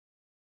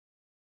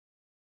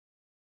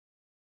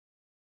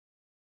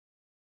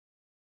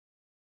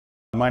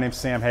My name's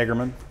Sam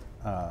Hagerman.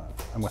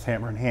 I'm with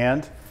Hammer in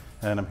Hand,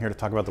 and I'm here to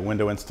talk about the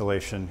window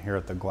installation here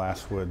at the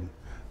Glasswood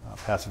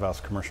Passive House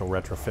Commercial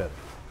Retrofit.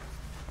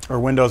 Our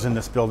windows in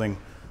this building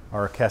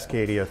are a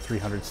Cascadia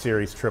 300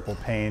 series triple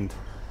paned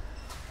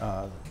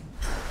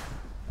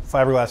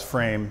fiberglass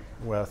frame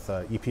with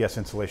EPS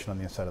insulation on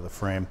the inside of the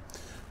frame.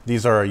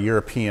 These are a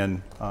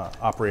European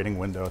operating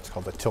window. It's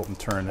called a tilt and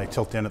turn. They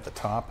tilt in at the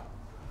top,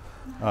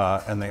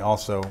 and they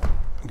also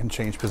can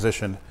change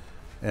position.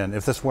 And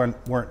if this weren't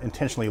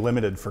intentionally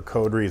limited for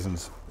code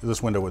reasons,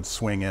 this window would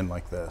swing in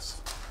like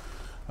this.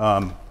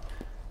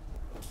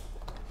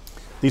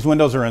 These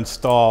windows are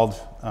installed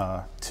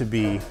to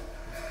be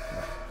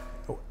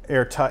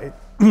airtight,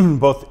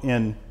 both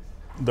in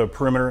the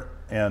perimeter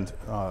and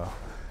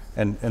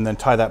then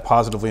tie that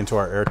positively into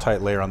our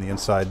airtight layer on the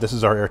inside. This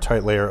is our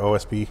airtight layer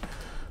OSB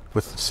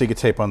with Siga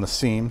tape on the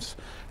seams.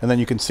 And then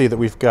you can see that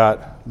we've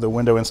got the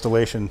window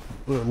installation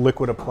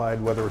liquid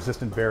applied weather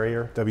resistant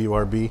barrier,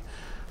 WRB.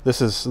 This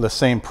is the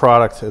same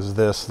product as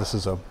this. This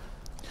is a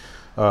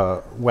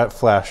wet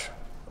flash.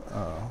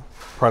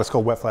 Product's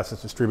called Wet Flash.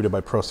 It's distributed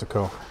by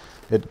Proseco.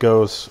 It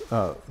goes,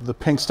 the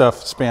pink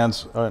stuff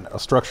spans a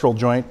structural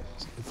joint.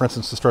 For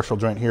instance, the structural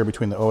joint here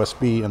between the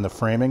OSB and the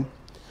framing.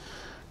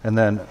 And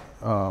then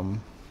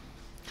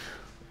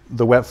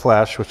the wet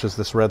flash, which is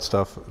this red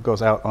stuff,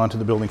 goes out onto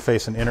the building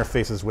face and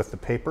interfaces with the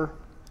paper,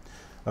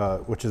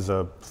 which is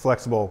a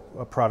flexible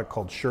product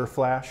called Sure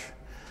Flash.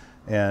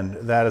 And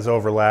that is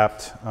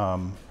overlapped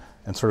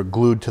and sort of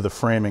glued to the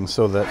framing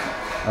so that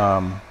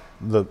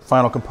the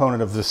final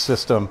component of this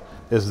system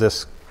is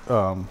this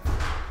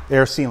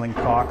air sealing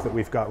caulk that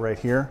we've got right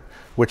here,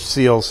 which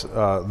seals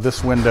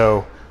this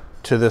window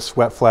to this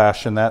wet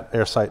flash, and that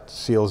airtight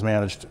seal is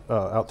managed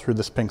out through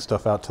this pink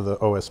stuff out to the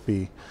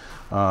OSB.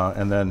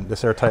 And then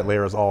this airtight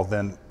layer is all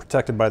then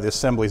protected by the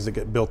assemblies that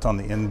get built on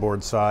the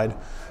inboard side,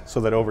 so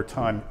that over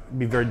time it'd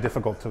be very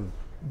difficult to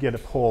get a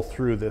pull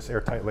through this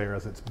airtight layer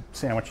as it's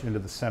sandwiched into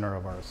the center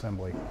of our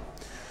assembly.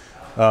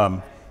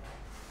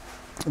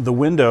 The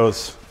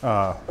windows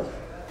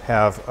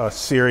have a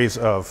series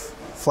of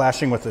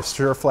flashing with the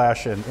Sure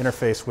Flash and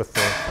interface with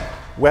the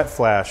wet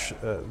flash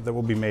that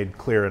will be made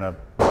clear in a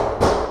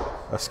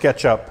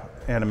SketchUp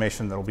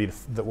animation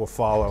that will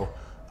follow.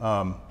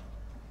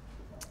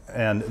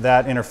 And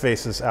that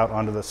interfaces out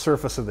onto the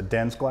surface of the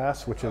Dens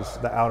glass, which is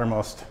the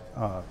outermost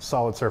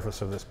solid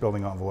surface of this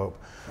building envelope.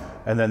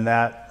 And then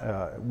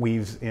that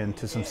weaves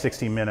into some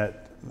 60-minute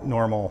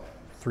normal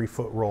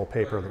 3-foot roll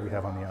paper that we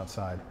have on the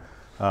outside.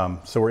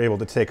 So we're able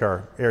to take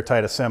our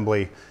airtight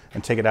assembly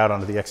and take it out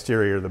onto the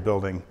exterior of the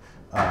building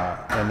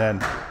and then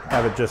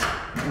have it just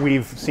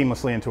weave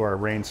seamlessly into our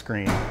rain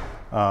screen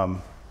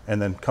and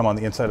then come on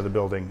the inside of the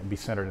building and be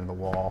centered in the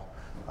wall,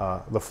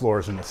 the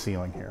floors, and the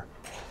ceiling here.